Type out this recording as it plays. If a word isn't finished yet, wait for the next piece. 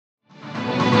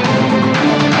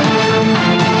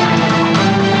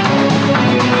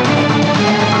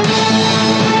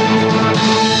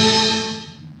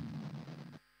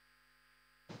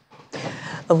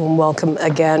A warm welcome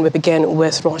again. We begin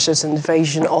with Russia's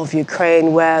invasion of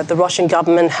Ukraine, where the Russian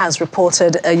government has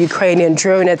reported a Ukrainian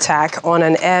drone attack on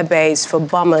an airbase for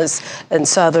bombers in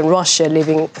southern Russia,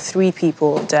 leaving 3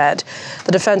 people dead.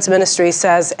 The Defense Ministry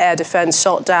says air defense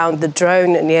shot down the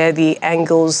drone near the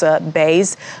Engels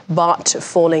base, but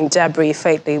falling debris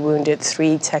fatally wounded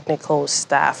 3 technical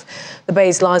staff. The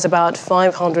base lies about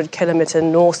 500 kilometers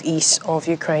northeast of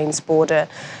Ukraine's border.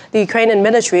 The Ukrainian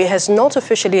military has not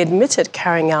officially admitted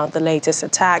carrying out the latest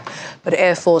attack, but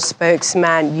Air Force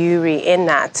spokesman Yuri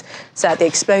Ihnat said the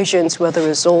explosions were the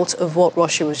result of what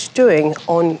Russia was doing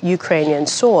on Ukrainian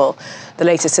soil. The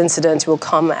latest incident will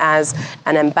come as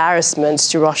an embarrassment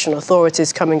to Russian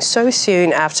authorities, coming so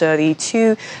soon after the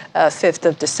 5th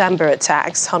of December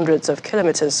attacks hundreds of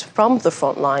kilometers from the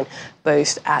front line,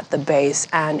 both at the base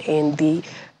and in the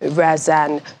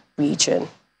Ryazan region.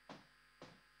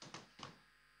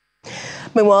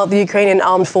 Meanwhile, the Ukrainian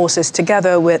armed forces,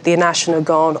 together with the National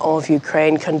Guard of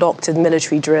Ukraine, conducted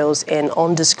military drills in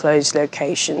undisclosed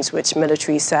locations, which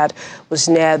military said was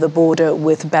near the border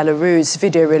with Belarus.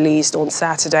 Video released on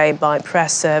Saturday by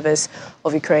press service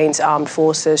of Ukraine's armed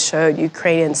forces showed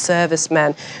Ukrainian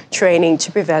servicemen training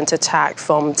to prevent attack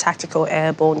from tactical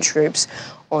airborne troops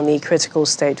on the critical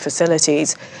state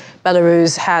facilities.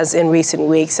 Belarus has in recent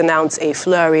weeks announced a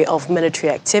flurry of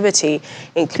military activity,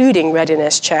 including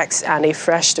readiness checks and a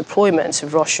fresh deployment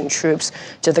of Russian troops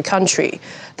to the country.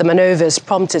 The maneuvers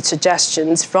prompted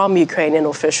suggestions from Ukrainian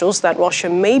officials that Russia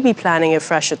may be planning a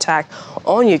fresh attack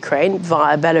on Ukraine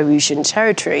via Belarusian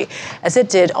territory, as it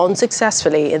did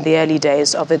unsuccessfully in the early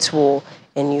days of its war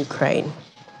in Ukraine.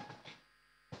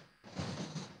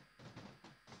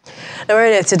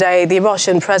 Earlier today, the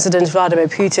Russian President Vladimir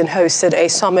Putin hosted a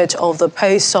summit of the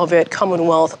post-Soviet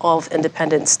Commonwealth of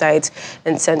Independent States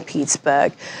in St.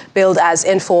 Petersburg. Billed as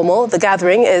informal, the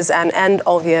gathering is an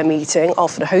end-of-year meeting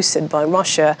often hosted by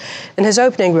Russia. In his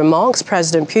opening remarks,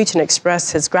 President Putin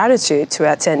expressed his gratitude to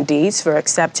attendees for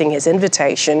accepting his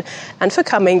invitation and for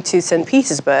coming to St.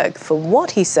 Petersburg for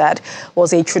what he said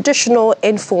was a traditional,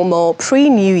 informal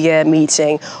pre-New Year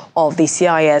meeting of the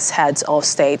CIS heads of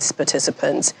states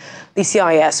participants. The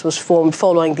CIS was formed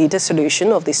following the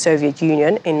dissolution of the Soviet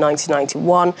Union in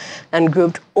 1991 and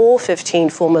grouped all 15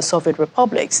 former Soviet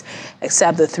republics,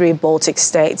 except the 3 Baltic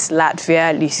states,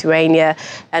 Latvia, Lithuania,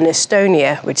 and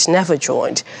Estonia, which never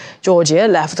joined. Georgia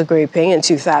left the grouping in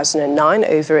 2009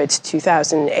 over its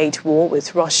 2008 war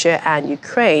with Russia, and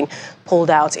Ukraine pulled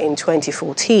out in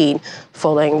 2014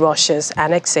 following Russia's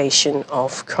annexation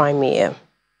of Crimea.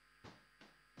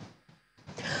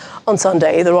 On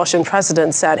Sunday, the Russian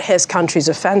president said his country's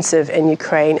offensive in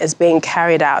Ukraine is being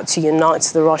carried out to unite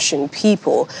the Russian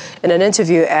people. In an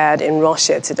interview aired in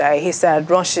Russia today, he said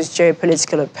Russia's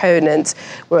geopolitical opponents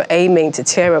were aiming to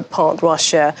tear apart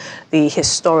Russia, the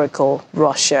historical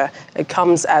Russia. It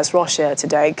comes as Russia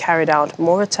today carried out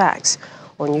more attacks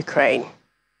on Ukraine.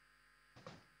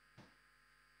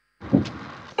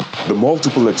 The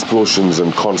multiple explosions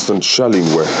and constant shelling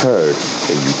were heard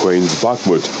in Ukraine's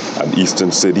Bakhmut, an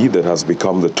eastern city that has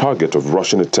become the target of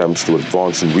Russian attempts to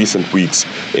advance in recent weeks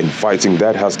in fighting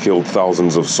that has killed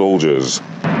thousands of soldiers.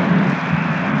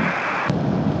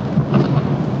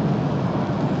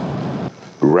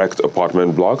 Wrecked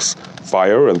apartment blocks,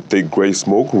 fire and thick gray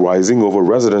smoke rising over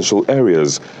residential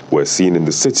areas were seen in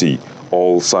the city,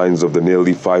 all signs of the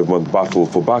nearly 5-month battle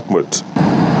for Bakhmut.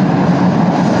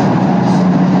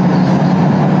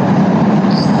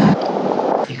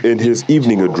 In his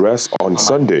evening address on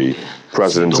Sunday,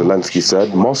 President Zelensky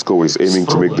said Moscow is aiming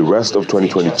to make the rest of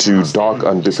 2022 dark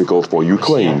and difficult for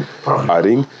Ukraine,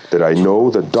 adding that I know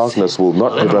that darkness will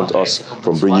not prevent us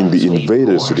from bringing the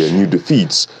invaders to their new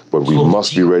defeats, but we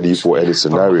must be ready for any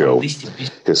scenario.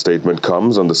 His statement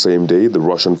comes on the same day the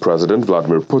Russian President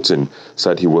Vladimir Putin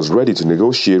said he was ready to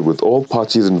negotiate with all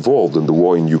parties involved in the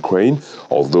war in Ukraine,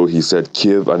 although he said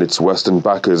Kiev and its Western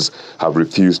backers have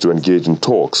refused to engage in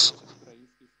talks.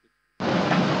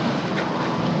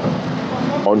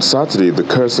 On Saturday, the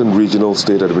Kherson Regional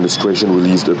State Administration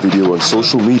released a video on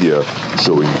social media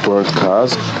showing burnt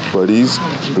cars, bodies,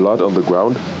 blood on the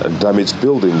ground, and damaged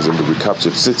buildings in the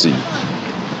recaptured city.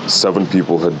 7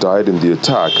 people had died in the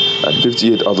attack and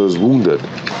 58 others wounded.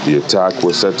 The attack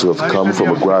was said to have come from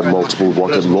a Grad multiple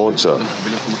rocket launcher.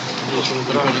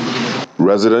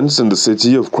 Residents in the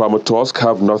city of Kramatorsk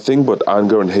have nothing but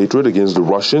anger and hatred against the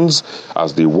Russians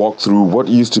as they walk through what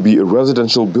used to be a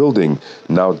residential building,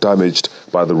 now damaged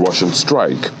by the Russian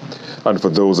strike. And for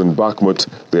those in Bakhmut,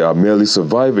 they are merely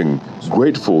surviving,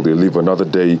 grateful they live another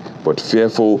day, but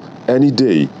fearful any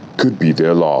day could be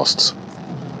their last.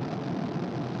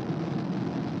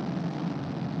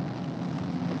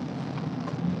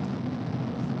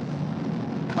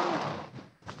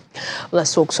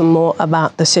 Let's talk some more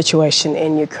about the situation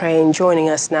in Ukraine. Joining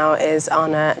us now is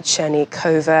Anna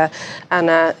Chernikova.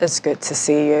 Anna, it's good to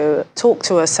see you. Talk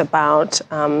to us about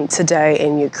today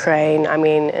in Ukraine. I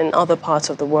mean, in other parts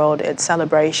of the world, it's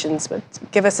celebrations, but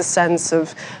give us a sense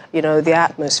of, the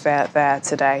atmosphere there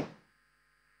today.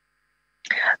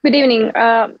 Good evening.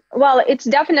 Well, it's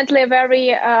definitely a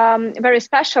very, very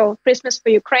special Christmas for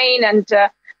Ukraine, and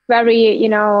very,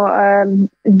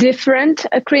 different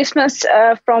Christmas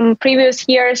from previous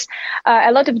years.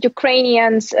 A lot of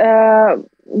Ukrainians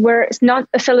were not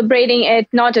celebrating it,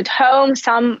 not at home.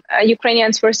 Some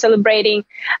Ukrainians were celebrating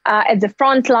at the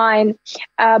front line.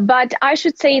 But I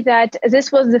should say that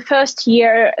this was the first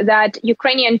year that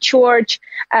Ukrainian church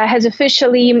has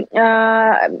officially,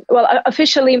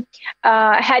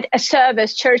 had a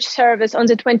church service on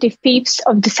the 25th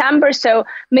of December. So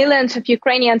millions of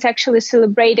Ukrainians actually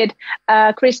celebrated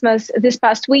Christmas this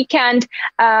past weekend,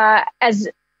 as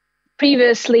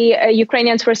previously,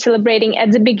 Ukrainians were celebrating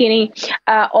at the beginning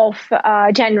of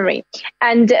January,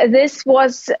 and this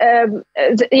was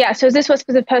so this was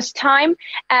for the first time,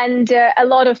 and a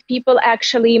lot of people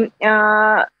actually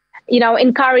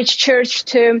encouraged church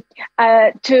to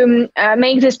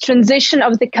make this transition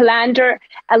of the calendar.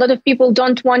 A lot of people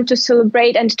don't want to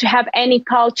celebrate and to have any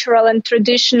cultural and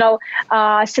traditional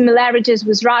similarities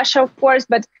with Russia, of course,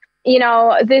 but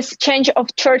this change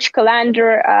of church calendar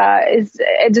is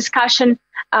a discussion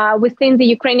within the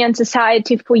Ukrainian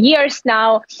society for years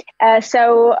now.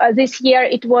 So this year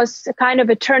it was kind of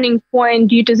a turning point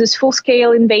due to this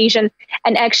full-scale invasion.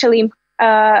 And actually,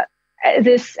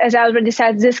 this, as I already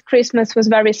said, this Christmas was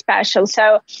very special.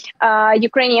 So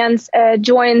Ukrainians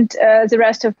joined the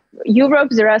rest of Europe,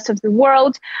 the rest of the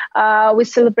world, with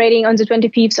celebrating on the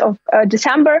 25th of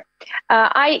December.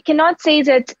 I cannot say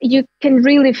that you can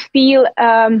really feel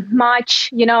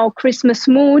much, Christmas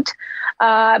mood,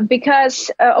 because,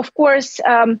 of course,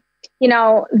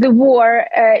 the war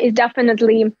is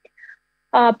definitely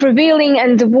prevailing,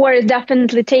 and the war is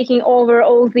definitely taking over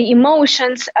all the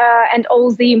emotions and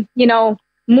all the,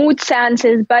 mood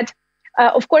senses. But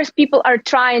of course, people are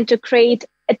trying to create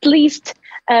at least,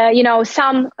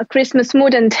 some Christmas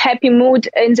mood and happy mood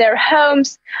in their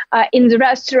homes, in the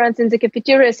restaurants, in the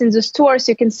cafeterias, in the stores.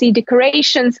 You can see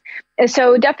decorations.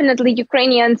 So definitely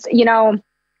Ukrainians,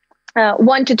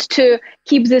 wanted to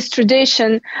keep this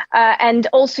tradition. And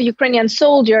also Ukrainian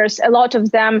soldiers, a lot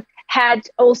of them had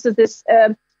also this,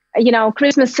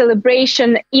 Christmas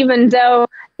celebration, even though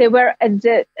they were at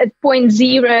point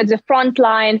zero at the front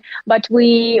line. But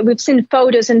we've seen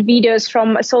photos and videos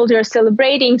from soldiers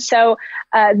celebrating. So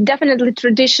definitely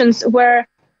traditions were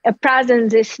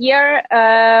present this year.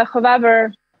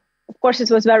 However, of course, it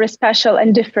was very special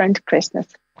and different Christmas.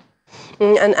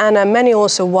 And Anna, many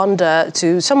also wonder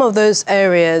to some of those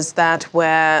areas that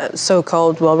were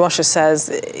so-called, well, Russia says,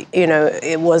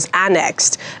 it was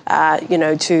annexed,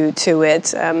 to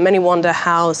it. Many wonder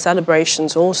how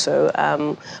celebrations also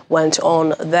went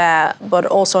on there. But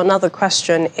also another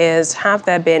question is, have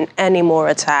there been any more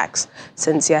attacks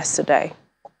since yesterday?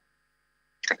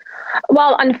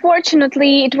 Well,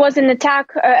 unfortunately, it was an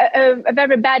attack, a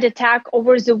very bad attack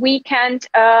over the weekend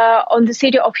on the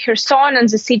city of Kherson and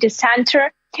the city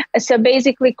center. So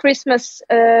basically, Christmas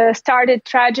started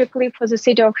tragically for the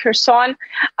city of Kherson.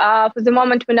 For the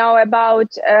moment, we know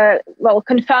about,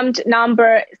 confirmed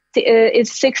number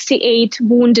is 68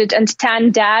 wounded and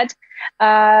 10 dead.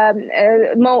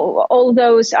 All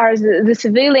those are the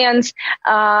civilians.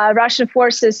 Russian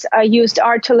forces used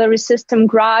artillery system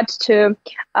Grad to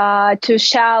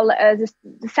shell the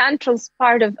central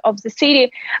part of the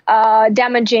city,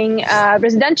 damaging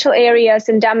residential areas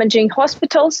and damaging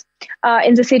hospitals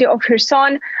in the city of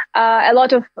Kherson. A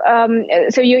lot of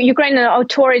Ukrainian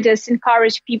authorities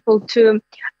encourage people to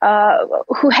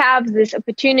who have this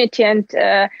opportunity and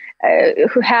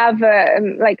who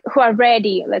are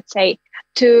ready, let's say,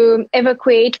 to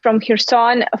evacuate from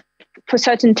Kherson for a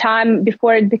certain time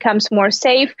before it becomes more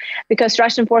safe, because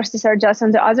Russian forces are just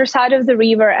on the other side of the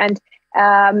river, and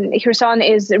Kherson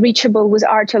is reachable with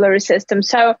artillery systems.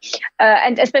 So,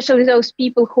 and especially those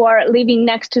people who are living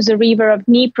next to the river of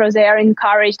Dnipro, they are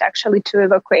encouraged actually to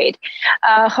evacuate.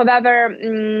 However,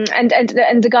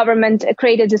 and the government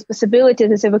created this possibility,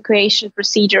 this evacuation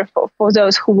procedure for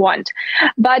those who want.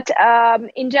 But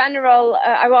in general,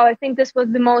 I think this was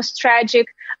the most tragic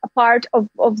part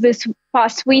of this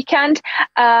past weekend.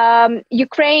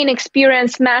 Ukraine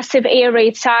experienced massive air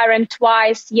raid siren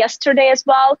twice yesterday as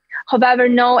well. However,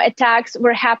 no attacks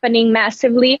were happening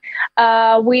massively.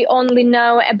 We only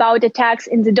know about attacks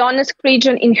in the Donetsk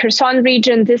region, in Kherson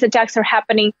region. These attacks are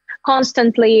happening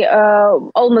constantly,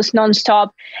 almost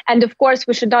nonstop. And of course,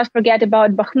 we should not forget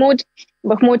about Bakhmut.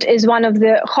 Bakhmut is one of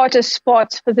the hottest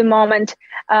spots for the moment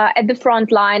at the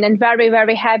front line, and very,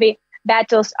 very heavy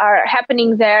battles are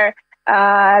happening there.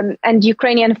 And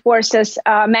Ukrainian forces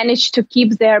managed to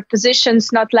keep their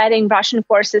positions, not letting Russian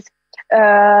forces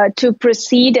to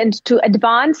proceed and to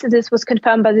advance. This was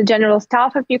confirmed by the General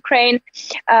Staff of Ukraine.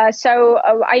 So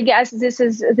I guess this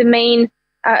is the main.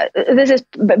 This is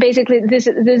basically these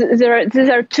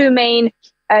are two main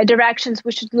directions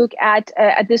we should look at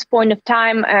this point of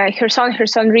time: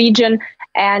 Kherson region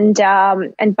and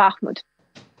Bakhmut.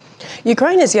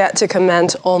 Ukraine is yet to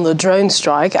comment on the drone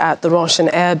strike at the Russian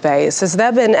air base. Has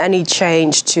there been any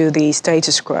change to the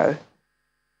status quo?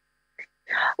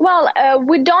 Well,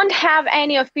 we don't have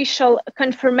any official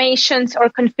confirmations or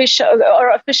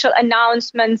official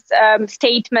announcements,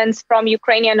 statements from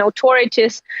Ukrainian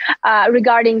authorities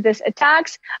regarding these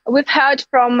attacks. We've heard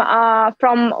from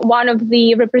one of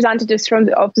the representatives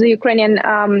of the Ukrainian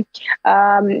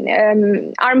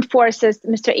armed forces,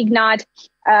 Mr. Ignat,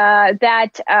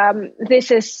 that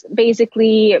this is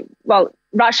basically, well,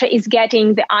 Russia is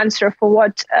getting the answer for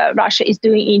what Russia is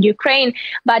doing in Ukraine,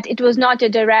 but it was not a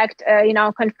direct,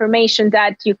 confirmation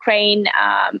that Ukraine,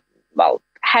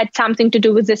 had something to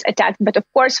do with this attack. But of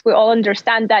course, we all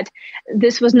understand that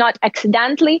this was not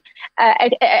accidentally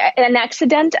an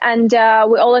accident, and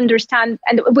we all understand,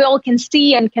 and we all can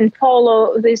see and can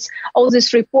follow all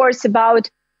these reports about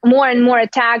more and more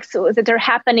attacks that are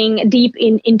happening deep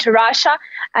into Russia,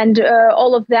 and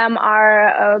all of them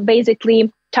are basically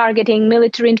targeting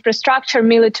military infrastructure,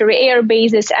 military air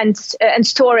bases, and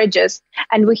storages.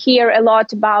 And we hear a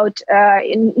lot about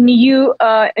new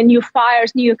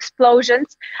fires, new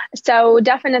explosions. So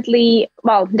definitely,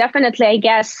 I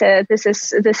guess this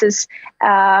is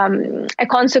a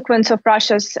consequence of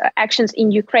Russia's actions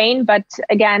in Ukraine. But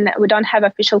again, we don't have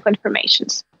official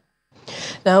confirmations.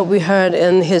 Now, we heard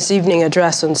in his evening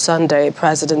address on Sunday,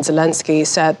 President Zelensky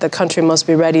said the country must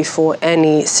be ready for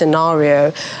any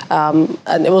scenario.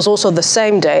 And it was also the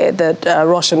same day that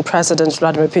Russian President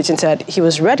Vladimir Putin said he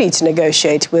was ready to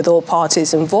negotiate with all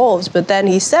parties involved. But then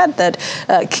he said that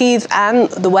Kyiv and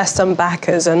the Western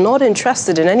backers are not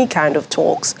interested in any kind of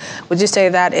talks. Would you say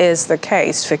that is the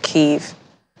case for Kyiv?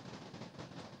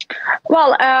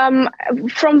 Well,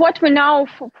 from what we know,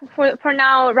 for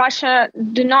now, Russia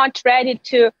do not ready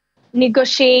to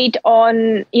negotiate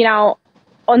on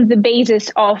the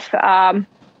basis of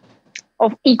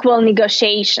equal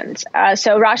negotiations.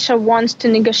 So Russia wants to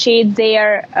negotiate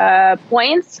their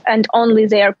points and only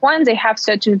their points. They have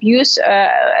certain views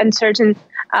and certain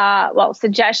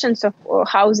suggestions of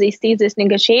how they see these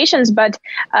negotiations, but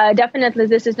definitely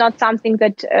this is not something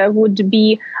that would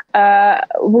be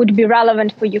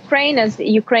relevant for Ukraine, as the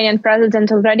Ukrainian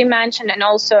president already mentioned and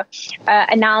also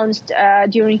announced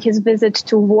during his visit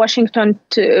to Washington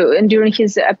and during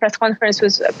his press conference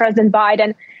with President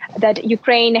Biden, that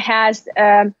Ukraine has.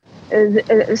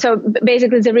 So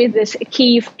basically, there is this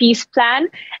Kyiv peace plan,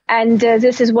 and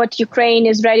this is what Ukraine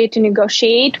is ready to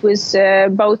negotiate with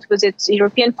both with its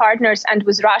European partners and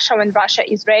with Russia when Russia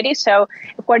is ready. So,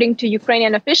 according to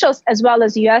Ukrainian officials as well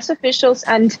as U.S. officials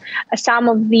and some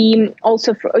of the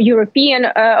also European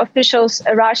officials,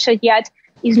 Russia yet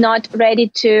is not ready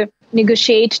to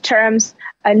negotiate terms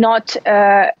that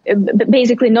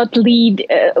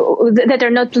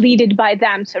are not led by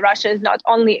them. So Russia is not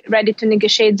only ready to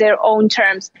negotiate their own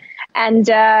terms. And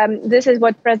this is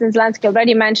what President Zelensky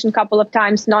already mentioned a couple of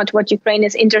times, not what Ukraine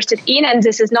is interested in. And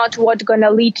this is not what's going to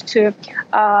lead to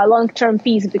long-term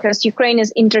peace, because Ukraine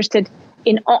is interested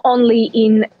only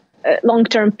in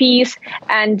long-term peace.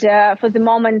 And for the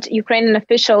moment, Ukrainian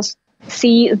officials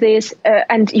see this,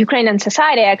 and Ukrainian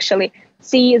society actually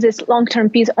see this long-term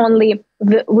peace only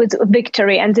with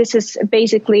victory, and this is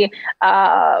basically,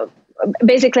 I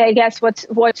guess, what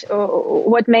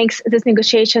makes these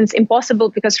negotiations impossible,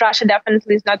 because Russia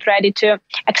definitely is not ready to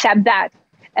accept that.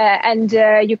 And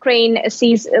Ukraine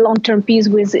sees a long-term peace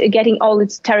with getting all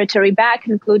its territory back,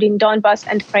 including Donbas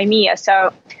and Crimea.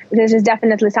 So this is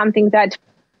definitely something that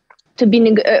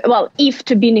if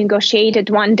to be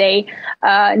negotiated one day,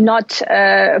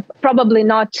 probably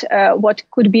not what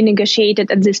could be negotiated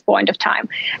at this point of time.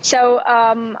 So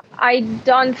I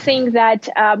don't think that.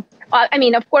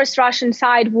 Of course, Russian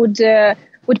side would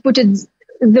put it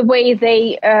the way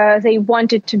they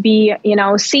want it to be,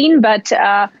 seen. But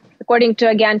according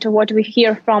to what we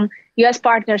hear from U.S.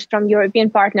 partners, from European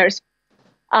partners,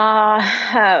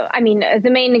 the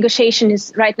main negotiation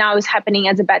is happening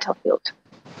at the battlefield.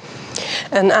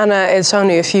 And Anna, it's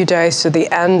only a few days to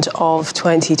the end of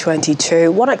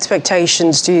 2022. What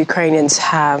expectations do Ukrainians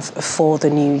have for the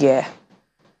new year?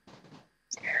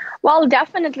 Well,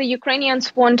 definitely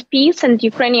Ukrainians want peace, and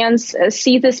Ukrainians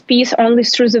see this peace only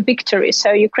through the victory.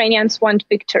 So Ukrainians want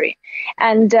victory.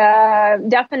 And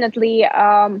definitely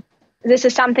this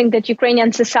is something that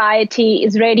Ukrainian society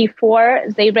is ready for.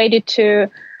 They're ready to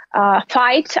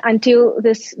fight until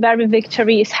this very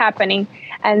victory is happening.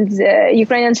 And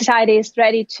Ukrainian society is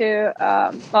ready to,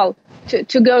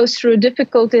 to go through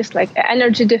difficulties like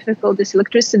energy difficulties,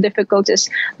 electricity difficulties,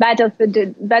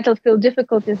 battlefield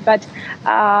difficulties. But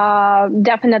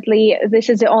definitely this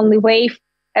is the only way,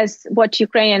 as what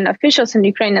Ukrainian officials and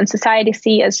Ukrainian society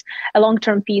see as a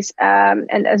long-term peace,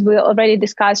 and as we already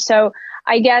discussed. So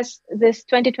I guess this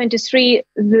 2023,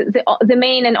 the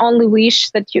main and only wish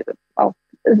that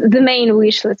the main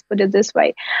wish, let's put it this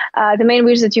way, the main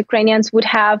wish that Ukrainians would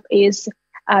have is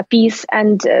peace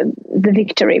and the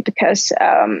victory, because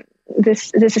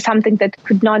this is something that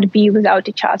could not be without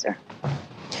each other.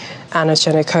 Anna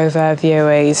Chernikova,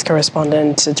 VOA's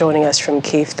correspondent, joining us from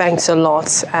Kyiv. Thanks a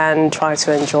lot, and try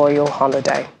to enjoy your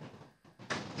holiday.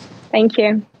 Thank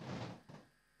you.